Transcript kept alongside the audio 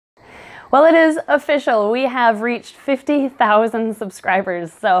Well, it is official. We have reached 50,000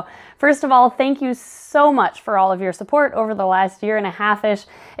 subscribers. So first of all, thank you so much for all of your support over the last year and a half-ish.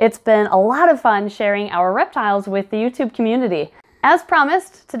 It's been a lot of fun sharing our reptiles with the YouTube community. As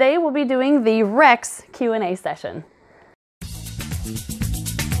promised, today we'll be doing the Rex Q&A session.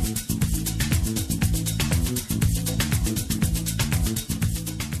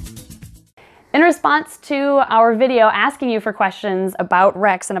 In response to our video asking you for questions about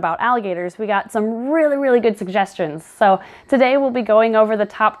Rex and about alligators, we got some really good suggestions. So today we'll be going over the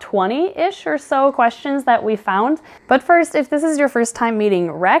top 20-ish or so questions that we found. But first, if this is your first time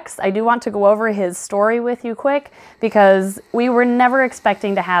meeting Rex, I do want to go over his story with you quick, because we were never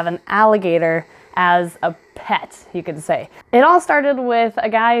expecting to have an alligator as a pet, you could say. It all started with a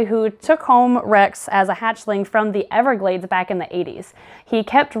guy who took home Rex as a hatchling from the Everglades back in the 80s. He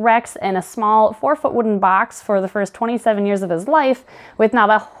kept Rex in a small 4-foot wooden box for the first 27 years of his life, with not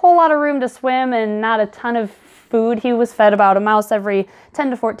a whole lot of room to swim and not a ton of food. He was fed about a mouse every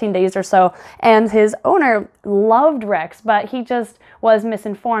 10 to 14 days or so, and his owner loved Rex, but he just was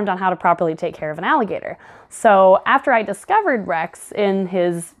misinformed on how to properly take care of an alligator. So after I discovered Rex in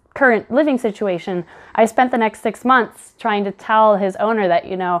his current living situation, I spent the next 6 months trying to tell his owner that,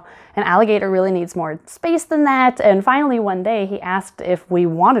 you know, an alligator really needs more space than that. And finally one day he asked if we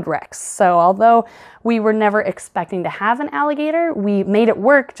wanted Rex. So although we were never expecting to have an alligator, we made it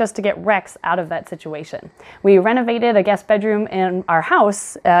work just to get Rex out of that situation. We renovated a guest bedroom in our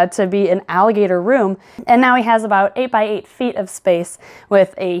house to be an alligator room, and now he has about 8 by 8 feet of space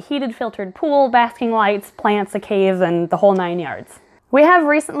with a heated filtered pool, basking lights, plants, a cave, and the whole 9 yards. We have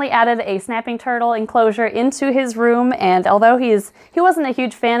recently added a snapping turtle enclosure into his room, and although he wasn't a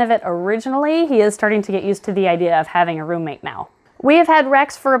huge fan of it originally, he is starting to get used to the idea of having a roommate now. We have had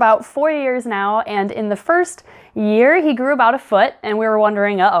Rex for about 4 years now, and in the first year he grew about a foot, and we were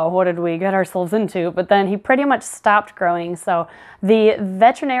wondering, uh-oh, what did we get ourselves into? But then he pretty much stopped growing, so the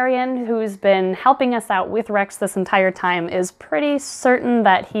veterinarian who's been helping us out with Rex this entire time is pretty certain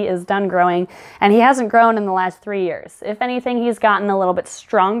that he is done growing, and he hasn't grown in the last 3 years. If anything, he's gotten a little bit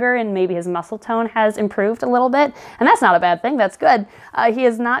stronger, and maybe his muscle tone has improved a little bit, and that's not a bad thing, that's good. He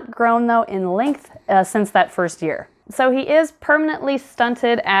has not grown, though, in length since that first year. So he is permanently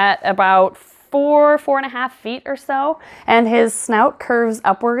stunted at about 4.5 feet or so, and his snout curves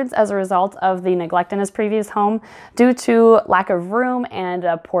upwards as a result of the neglect in his previous home due to lack of room and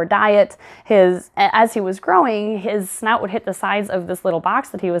a poor diet. As he was growing, his snout would hit the sides of this little box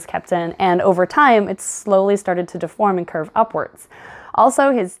that he was kept in, and over time it slowly started to deform and curve upwards.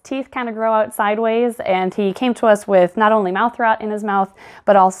 Also, his teeth kind of grow out sideways, and he came to us with not only mouth rot in his mouth,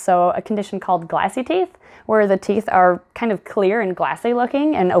 but also a condition called glassy teeth, where the teeth are kind of clear and glassy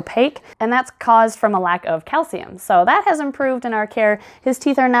looking and opaque, and that's caused from a lack of calcium. So that has improved in our care. His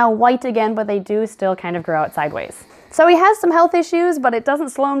teeth are now white again, but they do still kind of grow out sideways. So he has some health issues, but it doesn't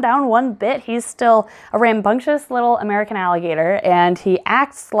slow him down one bit. He's still a rambunctious little American alligator, and he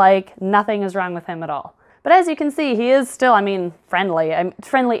acts like nothing is wrong with him at all. But as you can see, he is still,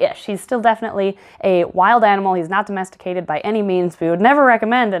 friendly-ish. He's still definitely a wild animal. He's not domesticated by any means. We would never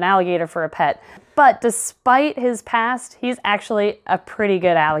recommend an alligator for a pet. But despite his past, he's actually a pretty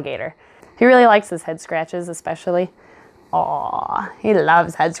good alligator. He really likes his head scratches, especially. Aww, he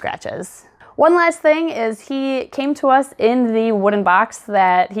loves head scratches. One last thing is he came to us in the wooden box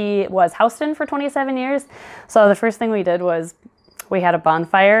that he was housed in for 27 years. So the first thing we did was we had a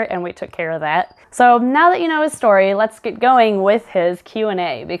bonfire and we took care of that. So now that you know his story, let's get going with his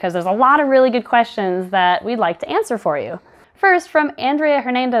Q&A, because there's a lot of really good questions that we'd like to answer for you. First, from Andrea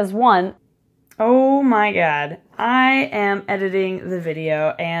Hernandez 1. Oh my god, I am editing the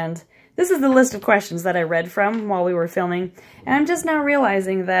video, and this is the list of questions that I read from while we were filming, and I'm just now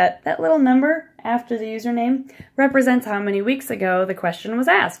realizing that that little number after the username represents how many weeks ago the question was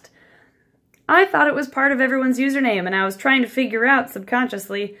asked. I thought it was part of everyone's username, and I was trying to figure out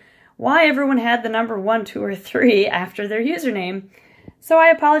subconsciously why everyone had the number 1, 2, or 3 after their username. So I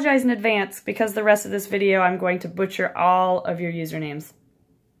apologize in advance, because the rest of this video I'm going to butcher all of your usernames.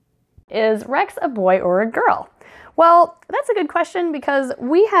 Is Rex a boy or a girl? Well, that's a good question, because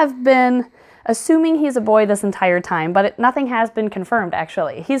we have been assuming he's a boy this entire time, but nothing has been confirmed,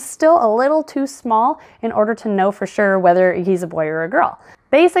 actually. He's still a little too small in order to know for sure whether he's a boy or a girl.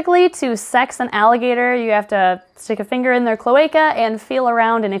 Basically, to sex an alligator, you have to stick a finger in their cloaca and feel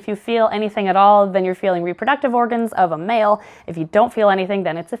around, and if you feel anything at all, then you're feeling reproductive organs of a male. If you don't feel anything,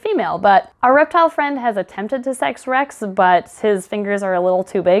 then it's a female. But our reptile friend has attempted to sex Rex, but his fingers are a little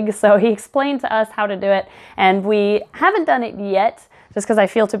too big, so he explained to us how to do it, and we haven't done it yet, just because I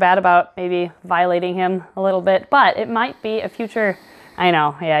feel too bad about maybe violating him a little bit, but it might be a future I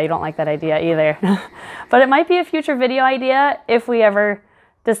know, yeah, you don't like that idea either. But it might be a future video idea if we ever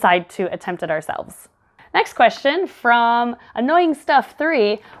decide to attempt it ourselves. Next question from Annoying Stuff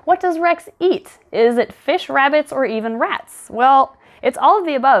 3. What does Rex eat? Is it fish, rabbits, or even rats? Well, it's all of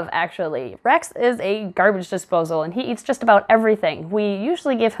the above, actually. Rex is a garbage disposal, and he eats just about everything. We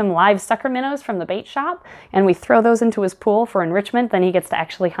usually give him live sucker minnows from the bait shop, and we throw those into his pool for enrichment. Then he gets to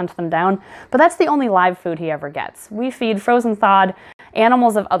actually hunt them down. But that's the only live food he ever gets. We feed frozen thawed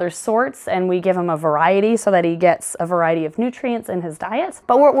animals of other sorts, and we give him a variety so that he gets a variety of nutrients in his diet.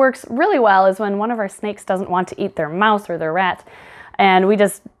 But what works really well is when one of our snakes doesn't want to eat their mouse or their rat, and we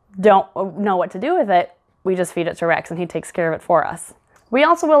just don't know what to do with it, we just feed it to Rex and he takes care of it for us. We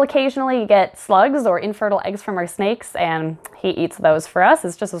also will occasionally get slugs or infertile eggs from our snakes, and he eats those for us.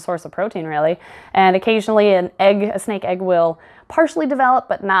 It's just a source of protein, really. And occasionally a snake egg will partially develop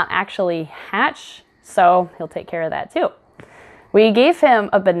but not actually hatch, so he'll take care of that too. We gave him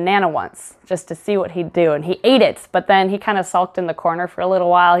a banana once just to see what he'd do, and he ate it, but then he kind of sulked in the corner for a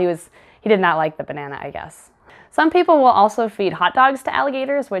little while. He did not like the banana, I guess. Some people will also feed hot dogs to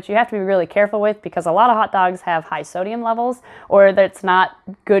alligators, which you have to be really careful with because a lot of hot dogs have high sodium levels or that's not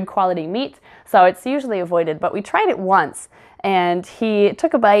good quality meat, so it's usually avoided. But we tried it once and he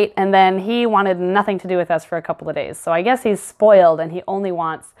took a bite and then he wanted nothing to do with us for a couple of days. So I guess he's spoiled and he only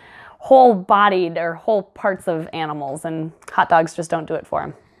wants whole-bodied or whole parts of animals, and hot dogs just don't do it for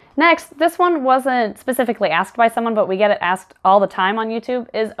him. Next, this one wasn't specifically asked by someone, but we get it asked all the time on YouTube.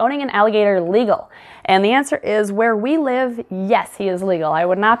 Is owning an alligator legal? And the answer is, where we live, yes, he is legal. I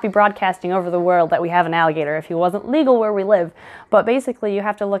would not be broadcasting over the world that we have an alligator if he wasn't legal where we live. But basically, you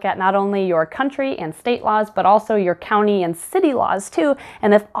have to look at not only your country and state laws, but also your county and city laws too.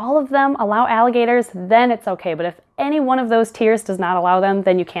 And if all of them allow alligators, then it's okay. But if any one of those tiers does not allow them,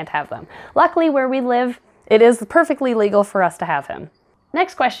 then you can't have them. Luckily, where we live, it is perfectly legal for us to have him.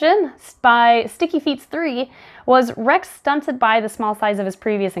 Next question by Sticky Feets 3. Was Rex stunted by the small size of his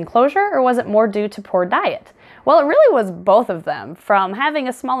previous enclosure, or was it more due to poor diet? Well, it really was both of them. From having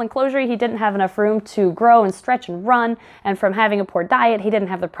a small enclosure, he didn't have enough room to grow and stretch and run, and from having a poor diet, he didn't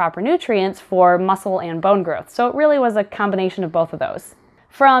have the proper nutrients for muscle and bone growth. So it really was a combination of both of those.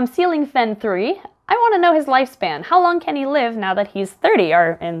 From Ceiling Fen 3, I want to know his lifespan. How long can he live now that he's 30,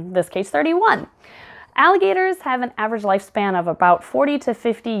 or in this case, 31? Alligators have an average lifespan of about 40 to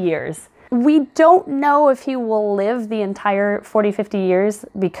 50 years. We don't know if he will live the entire 40-50 years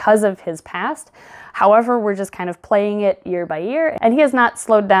because of his past. However, we're just kind of playing it year by year, and he has not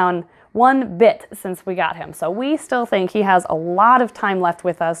slowed down one bit since we got him. So we still think he has a lot of time left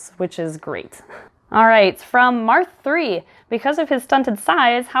with us, which is great. All right, from Marth 3, because of his stunted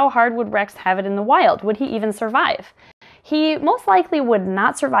size, how hard would Rex have it in the wild? Would he even survive? He most likely would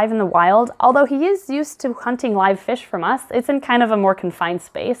not survive in the wild, although he is used to hunting live fish from us. It's in kind of a more confined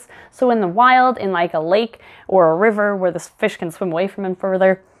space. So in the wild, in like a lake or a river where the fish can swim away from him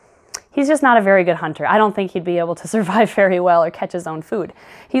further, he's just not a very good hunter. I don't think he'd be able to survive very well or catch his own food.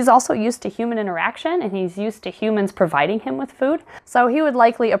 He's also used to human interaction, and he's used to humans providing him with food. So he would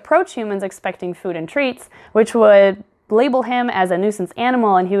likely approach humans expecting food and treats, which would label him as a nuisance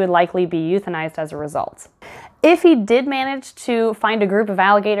animal, and he would likely be euthanized as a result. If he did manage to find a group of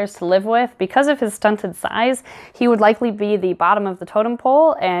alligators to live with, because of his stunted size, he would likely be the bottom of the totem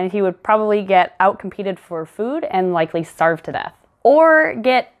pole, and he would probably get outcompeted for food and likely starve to death. Or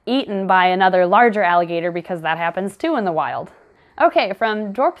get eaten by another larger alligator, because that happens too in the wild. Okay,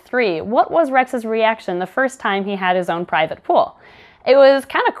 from Dorp 3, what was Rex's reaction the first time he had his own private pool? It was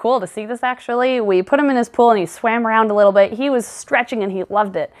kind of cool to see this, actually. We put him in his pool and he swam around a little bit. He was stretching and he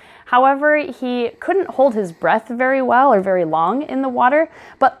loved it. However, he couldn't hold his breath very well or very long in the water,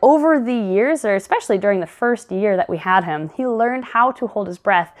 but over the years, or especially during the first year that we had him, he learned how to hold his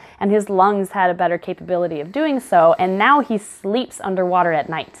breath, and his lungs had a better capability of doing so, and now he sleeps underwater at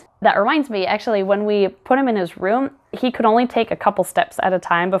night. That reminds me, actually, when we put him in his room, he could only take a couple steps at a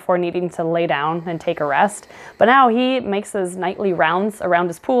time before needing to lay down and take a rest. But now he makes his nightly rounds around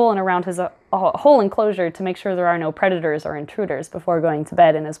his pool and around his whole enclosure to make sure there are no predators or intruders before going to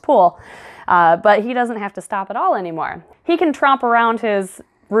bed in his pool. But he doesn't have to stop at all anymore. He can tromp around his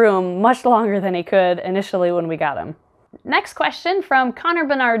room much longer than he could initially when we got him. Next question from Connor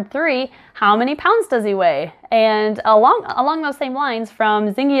Bernard 3, how many pounds does he weigh? And along those same lines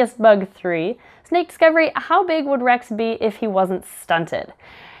from Zingius Bug 3, Snake Discovery, how big would Rex be if he wasn't stunted?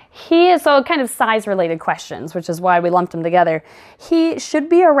 So kind of size related questions, which is why we lumped them together. He should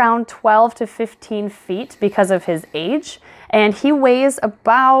be around 12 to 15 feet because of his age, and he weighs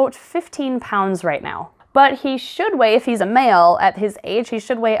about 15 pounds right now. But he should weigh, if he's a male at his age, he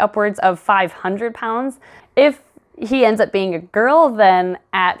should weigh upwards of 500 pounds. If he ends up being a girl, then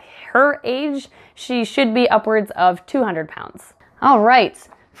at her age, she should be upwards of 200 pounds. All right,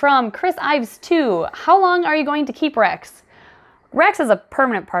 from Chris Ives 2, how long are you going to keep Rex? Rex is a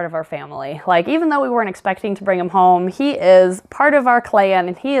permanent part of our family. Like, even though we weren't expecting to bring him home, he is part of our clan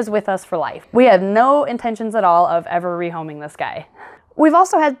and he is with us for life. We have no intentions at all of ever rehoming this guy. We've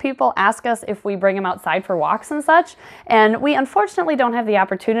also had people ask us if we bring him outside for walks and such, and we unfortunately don't have the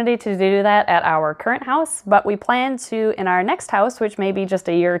opportunity to do that at our current house, but we plan to, in our next house, which may be just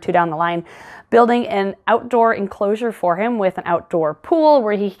a year or two down the line, building an outdoor enclosure for him with an outdoor pool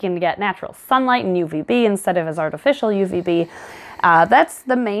where he can get natural sunlight and UVB instead of his artificial UVB. That's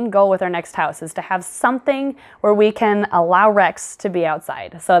the main goal with our next house, is to have something where we can allow Rex to be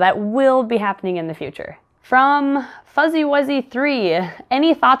outside. So that will be happening in the future. From Fuzzy Wuzzy 3,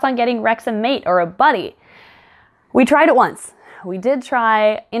 any thoughts on getting Rex a mate or a buddy? We tried it once. We did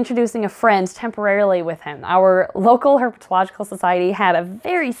try introducing a friend temporarily with him. Our local herpetological society had a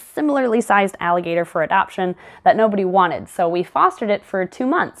very similarly sized alligator for adoption that nobody wanted, so we fostered it for 2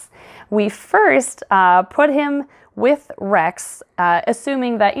 months. We first put him with Rex,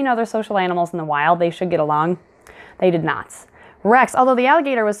 assuming that, you know, they're social animals in the wild, they should get along. They did not. Rex, although the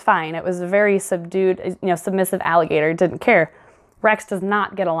alligator was fine, it was a very subdued, you know, submissive alligator, didn't care. Rex does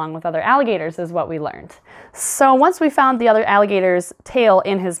not get along with other alligators, is what we learned. So once we found the other alligator's tail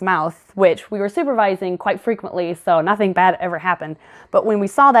in his mouth, which we were supervising quite frequently, so nothing bad ever happened, but when we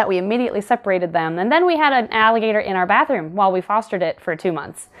saw that, we immediately separated them, and then we had an alligator in our bathroom while we fostered it for 2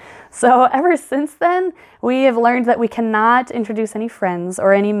 months. So ever since then, we have learned that we cannot introduce any friends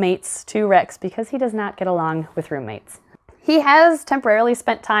or any mates to Rex because he does not get along with roommates. He has temporarily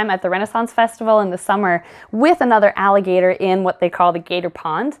spent time at the Renaissance Festival in the summer with another alligator in what they call the gator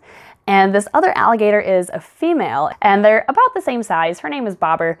pond. And this other alligator is a female, and they're about the same size. Her name is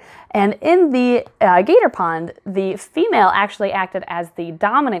Bobber. And in the gator pond, the female actually acted as the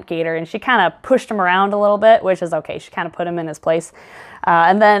dominant gator, and she kind of pushed him around a little bit, which is okay. She kind of put him in his place.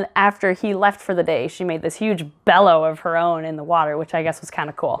 And then after he left for the day, she made this huge bellow of her own in the water, which I guess was kind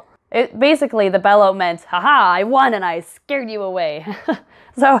of cool. Basically, the bellow meant, haha, I won and I scared you away.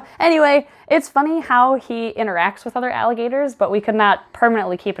 So anyway, it's funny how he interacts with other alligators, but we could not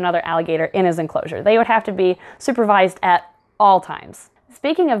permanently keep another alligator in his enclosure. They would have to be supervised at all times.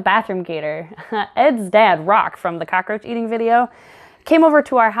 Speaking of bathroom gator, Ed's dad, Rock, from the cockroach eating video, came over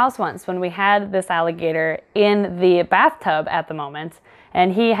to our house once when we had this alligator in the bathtub at the moment,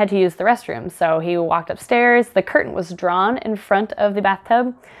 and he had to use the restroom. So he walked upstairs, the curtain was drawn in front of the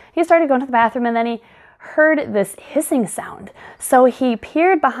bathtub. He started going to the bathroom, and then he heard this hissing sound. So he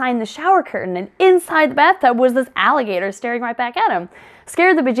peered behind the shower curtain, and inside the bathtub was this alligator staring right back at him.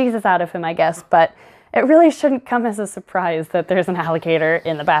 Scared the bejesus out of him, I guess, but it really shouldn't come as a surprise that there's an alligator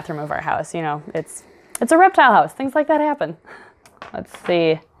in the bathroom of our house. You know, it's a reptile house. Things like that happen. Let's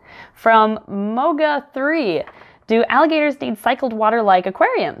see. From Moga 3. Do alligators need cycled water like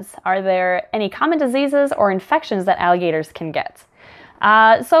aquariums? Are there any common diseases or infections that alligators can get?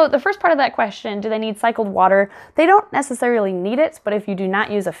 So the first part of that question, do they need cycled water? They don't necessarily need it, but if you do not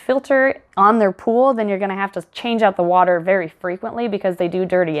use a filter on their pool, then you're going to have to change out the water very frequently because they do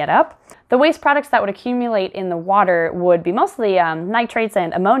dirty it up. The waste products that would accumulate in the water would be mostly nitrates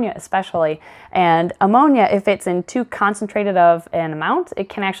and ammonia especially. And ammonia, if it's in too concentrated of an amount, it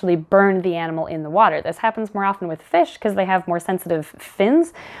can actually burn the animal in the water. This happens more often with fish because they have more sensitive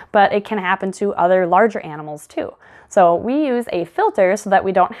fins, but it can happen to other larger animals too. So we use a filter so that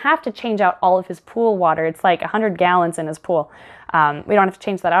we don't have to change out all of his pool water. It's like 100 gallons in his pool. We don't have to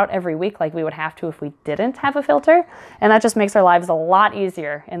change that out every week like we would have to if we didn't have a filter. And that just makes our lives a lot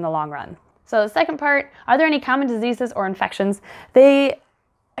easier in the long run. So the second part, are there any common diseases or infections? They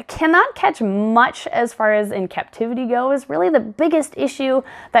cannot catch much as far as in captivity goes. Really the biggest issue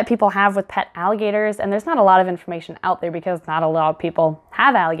that people have with pet alligators, and there's not a lot of information out there because not a lot of people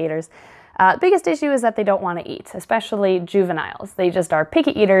have alligators, the biggest issue is that they don't want to eat, especially juveniles. They just are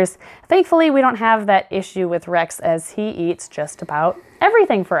picky eaters. Thankfully, we don't have that issue with Rex as he eats just about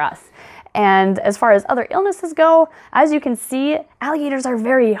everything for us. And as far as other illnesses go, as you can see, alligators are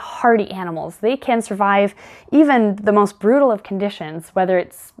very hardy animals. They can survive even the most brutal of conditions, whether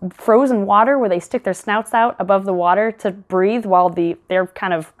it's frozen water where they stick their snouts out above the water to breathe while they're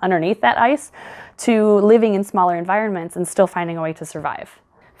kind of underneath that ice, to living in smaller environments and still finding a way to survive.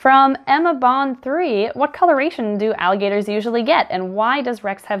 From Emma Bond 3, what coloration do alligators usually get, and why does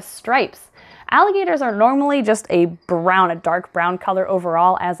Rex have stripes? Alligators are normally just a dark brown color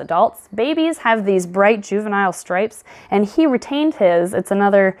overall as adults. Babies have these bright juvenile stripes, and he retained his. It's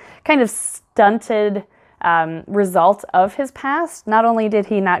another kind of stunted result of his past. Not only did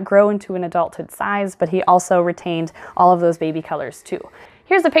he not grow into an adulthood size, but he also retained all of those baby colors too.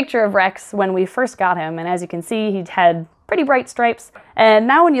 Here's a picture of Rex when we first got him, and as you can see, he had pretty bright stripes. And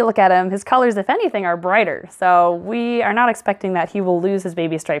now when you look at him, his colors, if anything, are brighter. So we are not expecting that he will lose his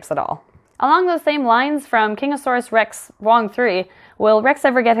baby stripes at all. Along those same lines from Kingosaurus Rex Wong 3, will Rex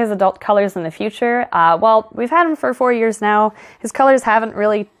ever get his adult colors in the future? Well, we've had him for 4 years now. His colors haven't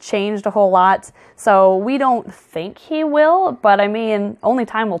really changed a whole lot, so we don't think he will, but I mean, only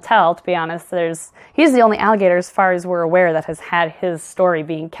time will tell, to be honest. He's the only alligator, as far as we're aware, that has had his story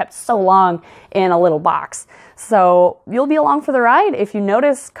being kept so long in a little box. So you'll be along for the ride. If you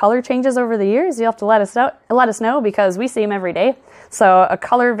notice color changes over the years, you'll have to let us know because we see them every day. So a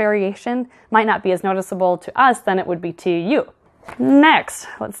color variation might not be as noticeable to us than it would be to you. Next,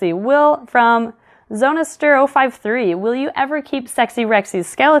 let's see, from Zonaster053, will you ever keep Sexy Rexy's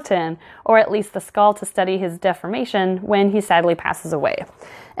skeleton, or at least the skull, to study his deformation when he sadly passes away?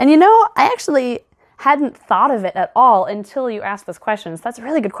 And you know, I actually hadn't thought of it at all until you asked this question. So that's a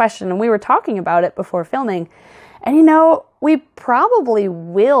really good question, and we were talking about it before filming. And you know, we probably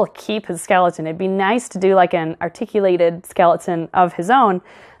will keep his skeleton. It'd be nice to do like an articulated skeleton of his own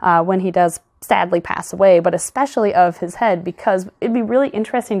when he does sadly pass away, but especially of his head, because it'd be really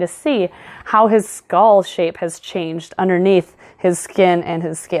interesting to see how his skull shape has changed underneath his skin and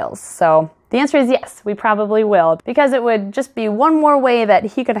his scales. So the answer is yes, we probably will, because it would just be one more way that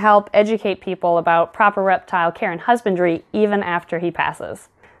he could help educate people about proper reptile care and husbandry even after he passes.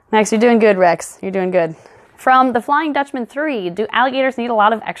 Next, you're doing good, Rex. You're doing good. From the Flying Dutchman 3, do alligators need a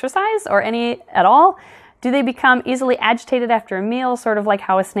lot of exercise, or any at all? Do they become easily agitated after a meal, sort of like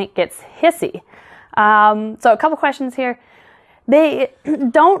how a snake gets hissy? So a couple questions here. They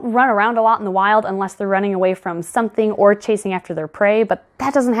don't run around a lot in the wild unless they're running away from something or chasing after their prey, but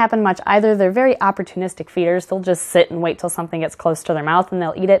that doesn't happen much either. They're very opportunistic feeders. They'll just sit and wait till something gets close to their mouth and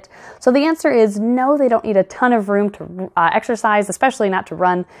they'll eat it. So the answer is no, they don't need a ton of room to exercise, especially not to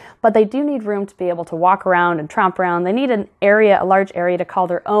run, but they do need room to be able to walk around and tromp around. They need a large area to call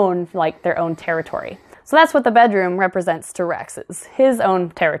their own, like their own territory. So that's what the bedroom represents to Rex, is his own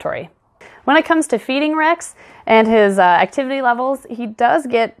territory. When it comes to feeding Rex and his activity levels, he does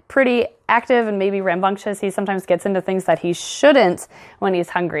get pretty active and maybe rambunctious. He sometimes gets into things that he shouldn't when he's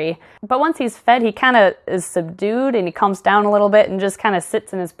hungry. But once he's fed, he kind of is subdued and he calms down a little bit and just kind of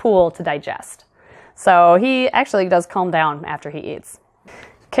sits in his pool to digest. So he actually does calm down after he eats.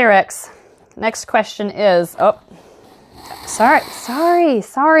 Okay, Rex. Next question is, Sorry.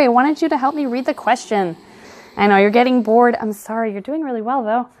 I wanted you to help me read the question. I know you're getting bored. I'm sorry. You're doing really well,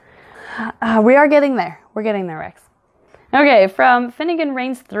 though. We are getting there. We're getting there, Rex. Okay, from Finnegan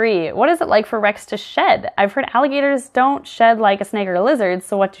Reigns 3. What is it like for Rex to shed? I've heard alligators don't shed like a snake or a lizard,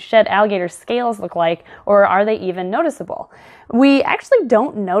 so what do shed alligator scales look like, or are they even noticeable? We actually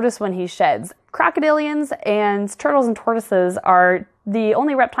don't notice when he sheds. Crocodilians and turtles and tortoises are the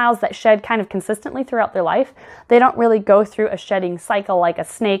only reptiles that shed kind of consistently throughout their life. They don't really go through a shedding cycle like a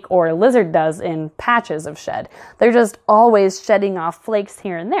snake or a lizard does in patches of shed. They're just always shedding off flakes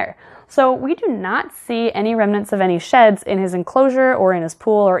here and there. So we do not see any remnants of any sheds in his enclosure or in his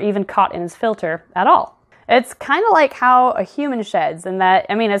pool or even caught in his filter at all. It's kind of like how a human sheds in that,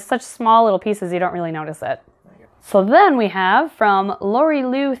 I mean, it's such small little pieces you don't really notice it. So then we have from Lori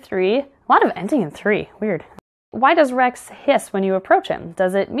Lou 3, a lot of ending in 3, weird. Why does Rex hiss when you approach him?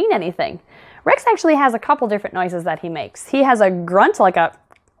 Does it mean anything? Rex actually has a couple different noises that he makes. He has a grunt like a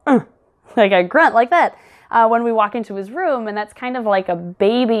grunt like that when we walk into his room, and that's kind of like a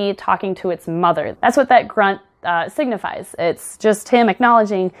baby talking to its mother. That's what that grunt signifies. It's just him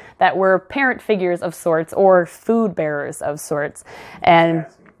acknowledging that we're parent figures of sorts or food bearers of sorts, and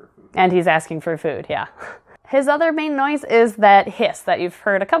he's asking for food, yeah. His other main noise is that hiss that you've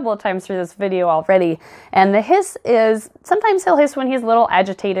heard a couple of times through this video already. And the hiss is, sometimes he'll hiss when he's a little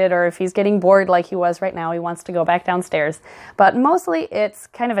agitated or if he's getting bored like he was right now, he wants to go back downstairs. But mostly it's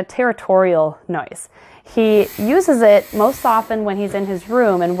kind of a territorial noise. He uses it most often when he's in his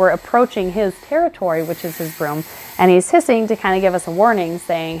room and we're approaching his territory, which is his room. And he's hissing to kind of give us a warning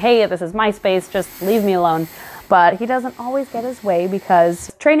saying, hey, this is my space, just leave me alone. But he doesn't always get his way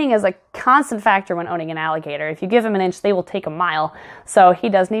because training is a constant factor when owning an alligator. If you give him an inch, they will take a mile. So he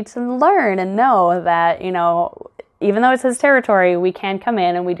does need to learn and know that, you know, even though it's his territory, we can come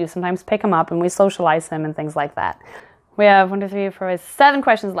in and we do sometimes pick him up and we socialize him and things like that. We have 7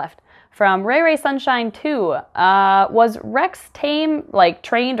 questions left. From Ray Ray Sunshine 2, was Rex tame, like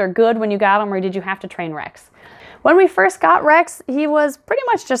trained or good when you got him, or did you have to train Rex? When we first got Rex, he was pretty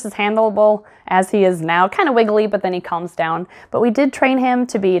much just as handleable as he is now, kind of wiggly, but then he calms down. But we did train him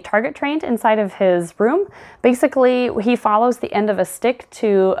to be target trained inside of his room. Basically, he follows the end of a stick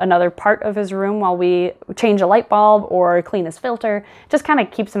to another part of his room while we change a light bulb or clean his filter. Just kind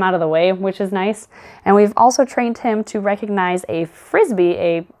of keeps him out of the way, which is nice. And we've also trained him to recognize a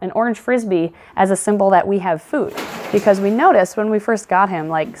frisbee, an orange frisbee, as a symbol that we have food. Because we noticed when we first got him,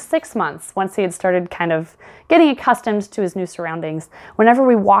 like 6 months, once he had started kind of getting accustomed to his new surroundings, whenever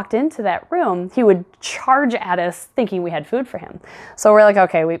we walked into that room, he would charge at us thinking we had food for him. So we're like,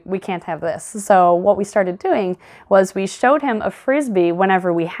 okay, we can't have this. So what we started doing was we showed him a frisbee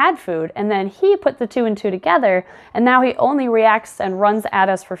whenever we had food, and then he put the 2 and 2 together, and now he only reacts and runs at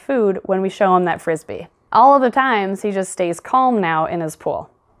us for food when we show him that frisbee. All of the times, he just stays calm now in his pool.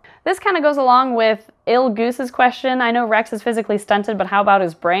 This kind of goes along with Il Goose's question. I know Rex is physically stunted, but how about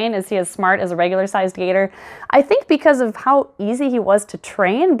his brain? Is he as smart as a regular-sized gator? I think because of how easy he was to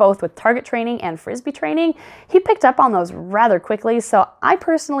train, both with target training and frisbee training, he picked up on those rather quickly, so I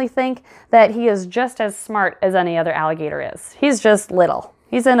personally think that he is just as smart as any other alligator is. He's just little.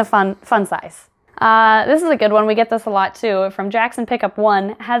 He's in a fun size. This is a good one. We get this a lot too. From Jackson Pickup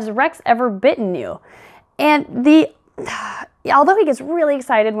 1, has Rex ever bitten you? And although he gets really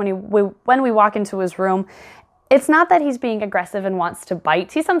excited when we walk into his room, it's not that he's being aggressive and wants to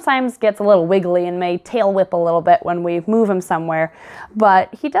bite. He sometimes gets a little wiggly and may tail whip a little bit when we move him somewhere,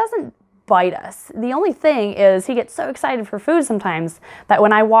 but he doesn't bite us. The only thing is he gets so excited for food sometimes that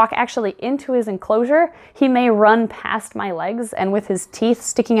when I walk actually into his enclosure, he may run past my legs, and with his teeth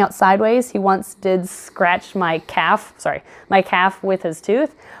sticking out sideways, he once did scratch my calf with his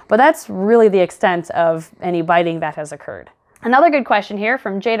tooth, but that's really the extent of any biting that has occurred. Another good question here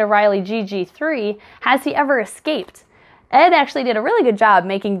from Jada Riley GG3, has he ever escaped? Ed actually did a really good job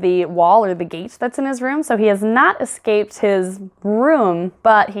making the wall or the gate that's in his room, so he has not escaped his room,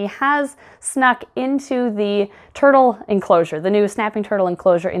 but he has snuck into the turtle enclosure, the new snapping turtle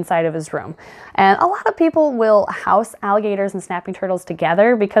enclosure inside of his room. And a lot of people will house alligators and snapping turtles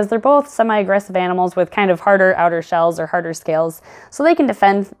together because they're both semi-aggressive animals with kind of harder outer shells or harder scales, so they can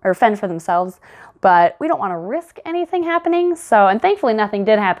defend or fend for themselves. But we don't want to risk anything happening, and thankfully nothing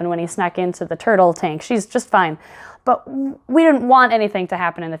did happen when he snuck into the turtle tank. She's just fine. But we didn't want anything to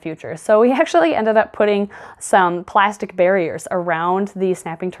happen in the future, so we actually ended up putting some plastic barriers around the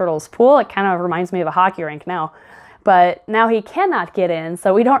snapping turtle's pool. It kind of reminds me of a hockey rink now. But now he cannot get in,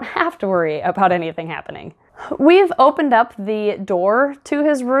 so we don't have to worry about anything happening. We've opened up the door to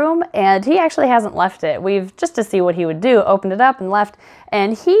his room, and he actually hasn't left it. We've, just to see what he would do, opened it up and left,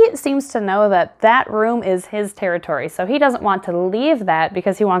 and he seems to know that that room is his territory, so he doesn't want to leave that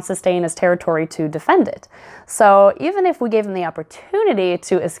because he wants to stay in his territory to defend it. So even if we gave him the opportunity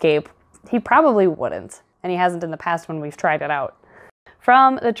to escape, he probably wouldn't, and he hasn't in the past when we've tried it out.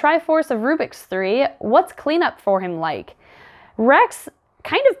 From the Triforce of Rubik's 3, what's cleanup for him like? Rex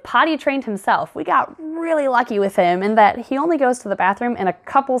kind of potty trained himself. We got really lucky with him in that he only goes to the bathroom in a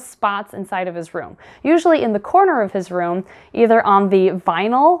couple spots inside of his room. Usually in the corner of his room, either on the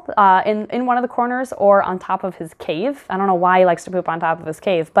vinyl in one of the corners or on top of his cave. I don't know why he likes to poop on top of his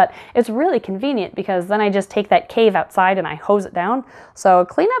cave, but it's really convenient because then I just take that cave outside and I hose it down. So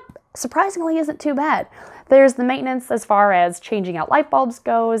cleanup surprisingly isn't too bad. There's the maintenance as far as changing out light bulbs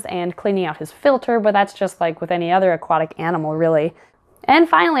goes and cleaning out his filter, but that's just like with any other aquatic animal really. And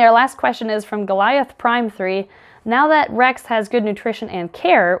finally, our last question is from Goliath Prime 3. Now that Rex has good nutrition and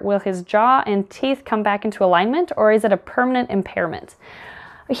care, will his jaw and teeth come back into alignment, or is it a permanent impairment?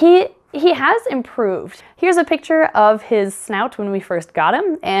 He has improved. Here's a picture of his snout when we first got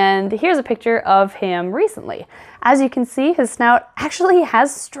him, and here's a picture of him recently. As you can see, his snout actually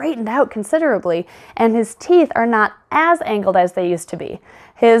has straightened out considerably, and his teeth are not as angled as they used to be.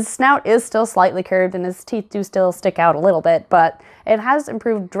 His snout is still slightly curved, and his teeth do still stick out a little bit, but it has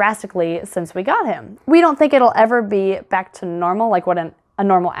improved drastically since we got him. We don't think it'll ever be back to normal, like what a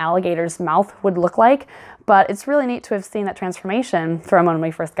normal alligator's mouth would look like, but it's really neat to have seen that transformation from when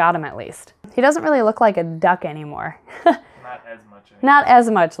we first got him, at least. He doesn't really look like a duck anymore. Not as much anymore. Not as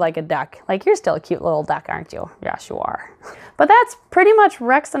much like a duck. Like, you're still a cute little duck, aren't you? Yes, you are. But that's pretty much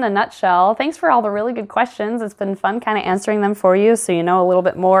Rex in a nutshell. Thanks for all the really good questions. It's been fun kind of answering them for you so you know a little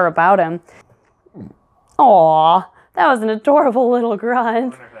bit more about him. Aww, that was an adorable little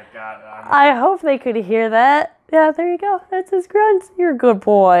grunt. I hope they could hear that. Yeah, there you go. That's his grunt. You're a good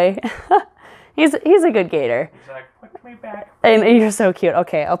boy. He's a good gator. He's like, put me back. And you're so cute.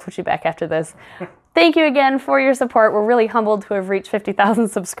 Okay, I'll put you back after this. Thank you again for your support. We're really humbled to have reached 50,000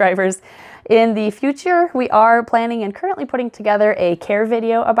 subscribers. In the future, we are planning and currently putting together a care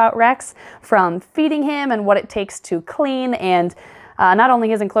video about Rex, from feeding him and what it takes to clean and not only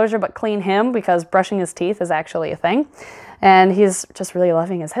his enclosure, but clean him, because brushing his teeth is actually a thing. And he's just really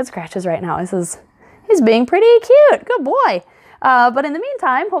loving his head scratches right now. He's being pretty cute. Good boy. But in the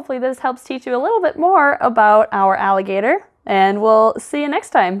meantime, hopefully this helps teach you a little bit more about our alligator, and we'll see you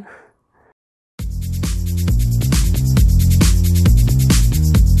next time.